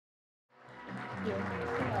you.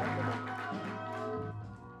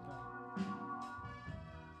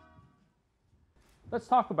 Let's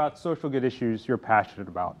talk about social good issues you're passionate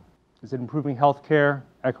about. Is it improving healthcare,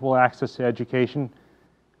 equitable access to education,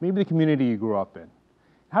 maybe the community you grew up in?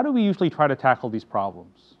 How do we usually try to tackle these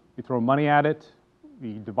problems? We throw money at it,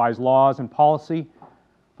 we devise laws and policy,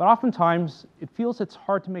 but oftentimes it feels it's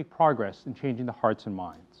hard to make progress in changing the hearts and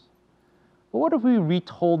minds. But what if we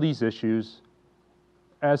retold these issues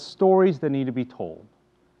as stories that need to be told?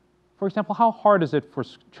 For example, how hard is it for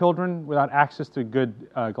children without access to good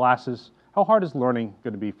glasses? How hard is learning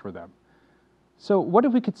going to be for them? So what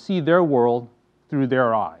if we could see their world through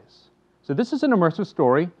their eyes? So this is an immersive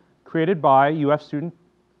story created by UF student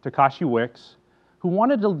Takashi Wicks, who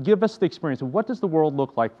wanted to give us the experience of what does the world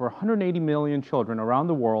look like for 180 million children around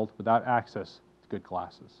the world without access to good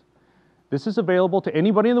glasses. This is available to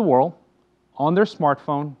anybody in the world on their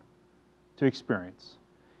smartphone to experience.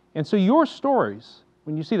 And so your stories,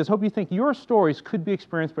 when you see this, hope you think your stories could be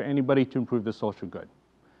experienced by anybody to improve the social good.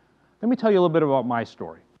 Let me tell you a little bit about my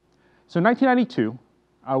story. So in 1992,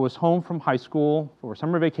 I was home from high school for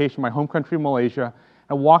summer vacation in my home country, Malaysia.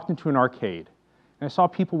 I walked into an arcade, and I saw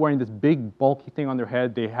people wearing this big, bulky thing on their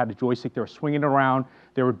head. They had a joystick, they were swinging it around,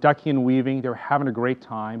 they were ducking and weaving, they were having a great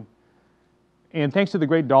time. And thanks to the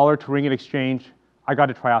great dollar to ringgit exchange, I got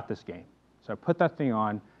to try out this game. So I put that thing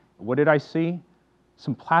on. What did I see?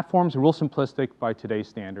 Some platforms, real simplistic by today's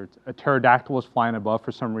standards. A pterodactyl was flying above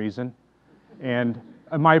for some reason, and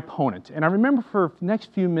my opponent. And I remember for the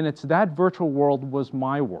next few minutes, that virtual world was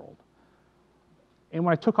my world. And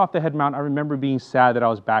when I took off the head mount, I remember being sad that I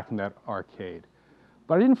was back in that arcade.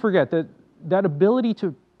 But I didn't forget that that ability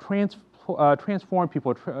to transform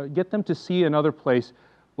people, get them to see another place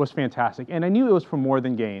was fantastic. And I knew it was for more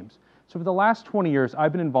than games. So for the last 20 years,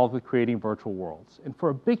 I've been involved with creating virtual worlds. And for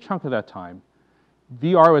a big chunk of that time,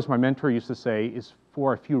 VR, as my mentor used to say, is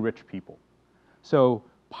for a few rich people. So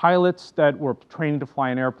pilots that were training to fly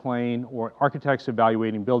an airplane or architects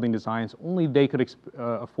evaluating building designs, only they could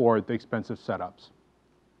afford the expensive setups.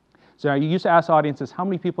 So you used to ask audiences how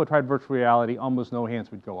many people tried virtual reality, almost no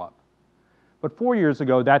hands would go up. But 4 years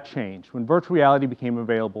ago, that changed when virtual reality became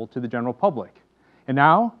available to the general public. And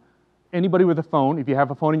now, anybody with a phone, if you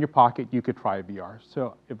have a phone in your pocket, you could try VR.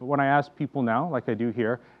 So when I ask people now, like I do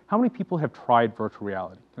here, how many people have tried virtual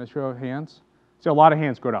reality? Can I show of hands? See, a lot of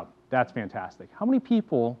hands go up. That's fantastic. How many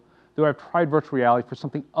people do have tried virtual reality for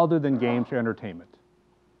something other than games or entertainment?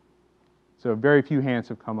 So very few hands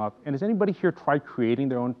have come up. And has anybody here tried creating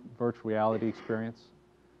their own virtual reality experience?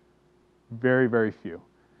 Very, very few.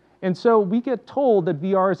 And so we get told that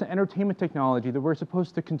VR is an entertainment technology that we're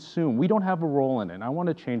supposed to consume. We don't have a role in it. And I want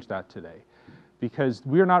to change that today because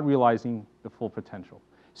we're not realizing the full potential.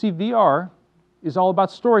 See, VR is all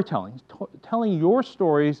about storytelling, telling your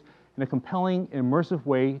stories in a compelling, immersive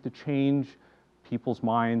way to change people's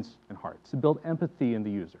minds and hearts, to build empathy in the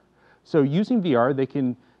user. So using VR, they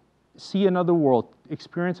can see another world,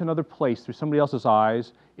 experience another place through somebody else's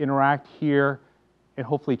eyes, interact here, and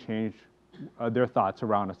hopefully change their thoughts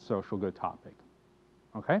around a social good topic.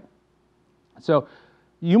 Okay? So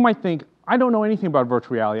you might think, I don't know anything about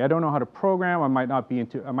virtual reality. I don't know how to program. I might not be a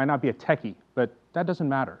techie, but that doesn't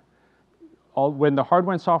matter. When the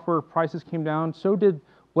hardware and software prices came down, so did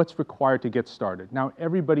what's required to get started. Now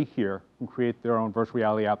everybody here can create their own virtual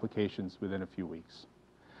reality applications within a few weeks.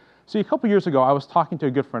 See, a couple years ago, I was talking to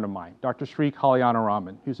a good friend of mine, Dr. Sri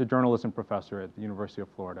Kalyanaraman, who's a journalism professor at the University of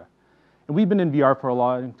Florida. And we've been in VR for a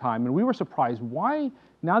long time, and we were surprised why,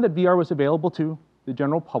 now that VR was available to the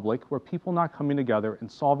general public, were people not coming together and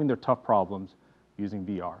solving their tough problems using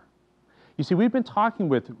VR. You see, we've been talking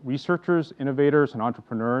with researchers, innovators, and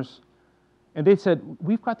entrepreneurs, and they said,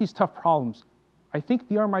 we've got these tough problems. I think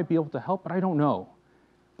VR might be able to help, but I don't know.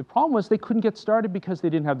 The problem was they couldn't get started because they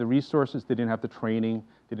didn't have the resources, they didn't have the training,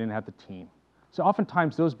 they didn't have the team. So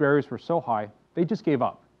oftentimes those barriers were so high, they just gave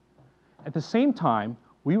up. At the same time,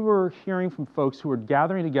 we were hearing from folks who were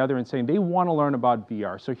gathering together and saying they want to learn about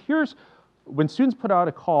VR. So here's, when students put out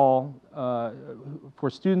a call for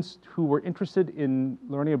students who were interested in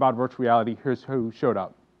learning about virtual reality, here's who showed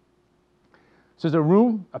up. So there's a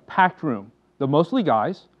room, a packed room. They're mostly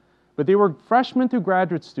guys, but they were freshmen through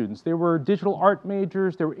graduate students. They were digital art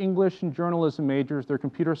majors, they were English and journalism majors, they're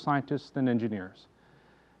computer scientists and engineers.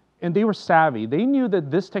 And they were savvy. They knew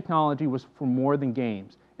that this technology was for more than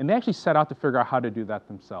games. And they actually set out to figure out how to do that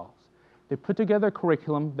themselves. They put together a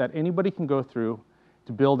curriculum that anybody can go through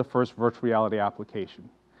to build the first virtual reality application.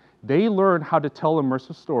 They learned how to tell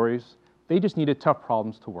immersive stories. They just needed tough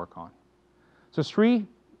problems to work on. So Sri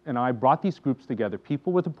and I brought these groups together,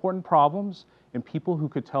 people with important problems and people who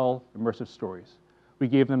could tell immersive stories. We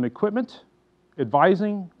gave them equipment,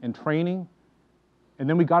 advising and training, and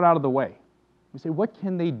then we got out of the way. We say, what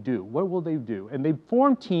can they do? What will they do? And they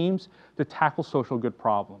form teams to tackle social good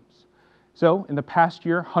problems. So in the past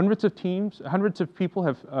year, hundreds of people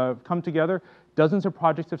have come together. Dozens of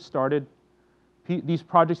projects have started. These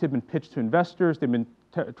projects have been pitched to investors. They've been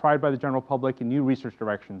tried by the general public, and new research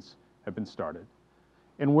directions have been started.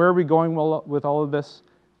 And where are we going with all of this?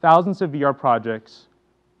 Thousands of VR projects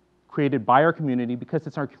created by our community, because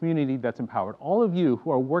it's our community that's empowered. All of you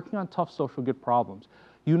who are working on tough social good problems,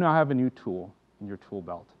 you now have a new tool in your tool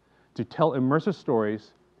belt to tell immersive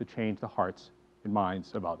stories to change the hearts and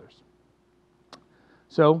minds of others.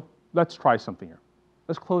 So let's try something here.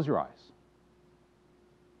 Let's close your eyes.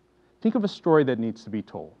 Think of a story that needs to be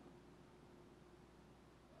told.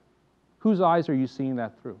 Whose eyes are you seeing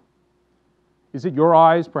that through? Is it your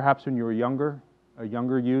eyes, perhaps when you were younger, a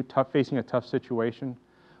younger you, facing a tough situation?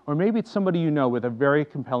 Or maybe it's somebody you know with a very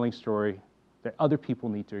compelling story that other people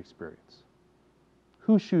need to experience.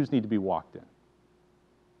 Whose shoes need to be walked in?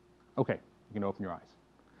 Okay, you can open your eyes.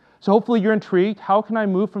 So hopefully you're intrigued. How can I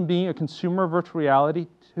move from being a consumer of virtual reality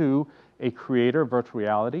to a creator of virtual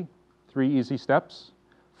reality? 3 easy steps.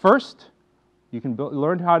 First, you can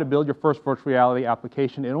learn how to build your first virtual reality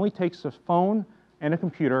application. It only takes a phone and a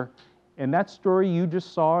computer, and that story you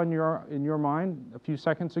just saw in your mind a few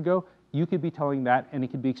seconds ago, you could be telling that, and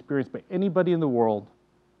it could be experienced by anybody in the world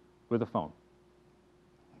with a phone.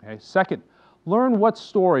 Okay. Second, learn what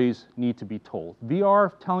stories need to be told.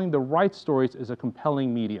 VR telling the right stories is a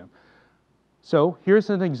compelling medium. So here's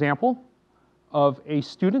an example of a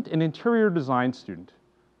student, an interior design student.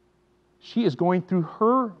 She is going through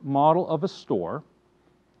her model of a store,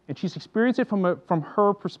 and she's experienced it from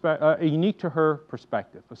her perspective, unique to her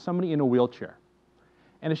perspective, of somebody in a wheelchair.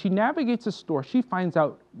 And as she navigates the store, she finds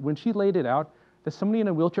out, when she laid it out, that somebody in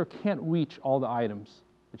a wheelchair can't reach all the items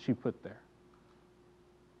that she put there.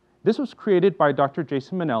 This was created by Dr.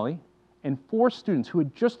 Jason Minnelli and 4 students who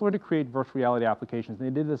had just learned to create virtual reality applications. And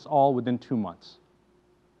they did this all within 2 months.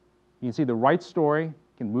 You can see the right story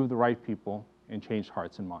can move the right people and change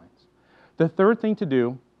hearts and minds. The third thing to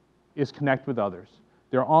do is connect with others.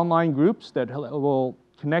 There are online groups that will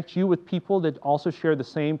connect you with people that also share the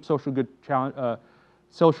same social good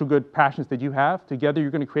passions that you have. Together,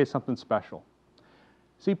 you're going to create something special.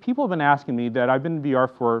 See, people have been asking me that I've been in VR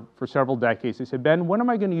for several decades. They said, Ben, when am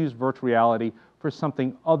I going to use virtual reality for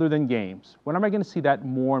something other than games? When am I going to see that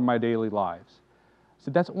more in my daily lives? So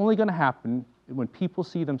that's only going to happen when people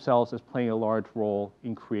see themselves as playing a large role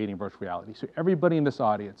in creating virtual reality. So everybody in this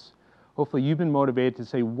audience, hopefully you've been motivated to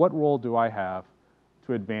say, what role do I have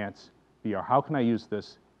to advance VR? How can I use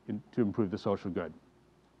this to improve the social good?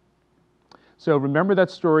 So remember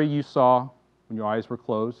that story you saw when your eyes were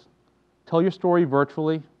closed. Tell your story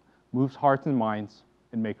virtually, moves hearts and minds,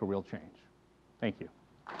 and make a real change. Thank you.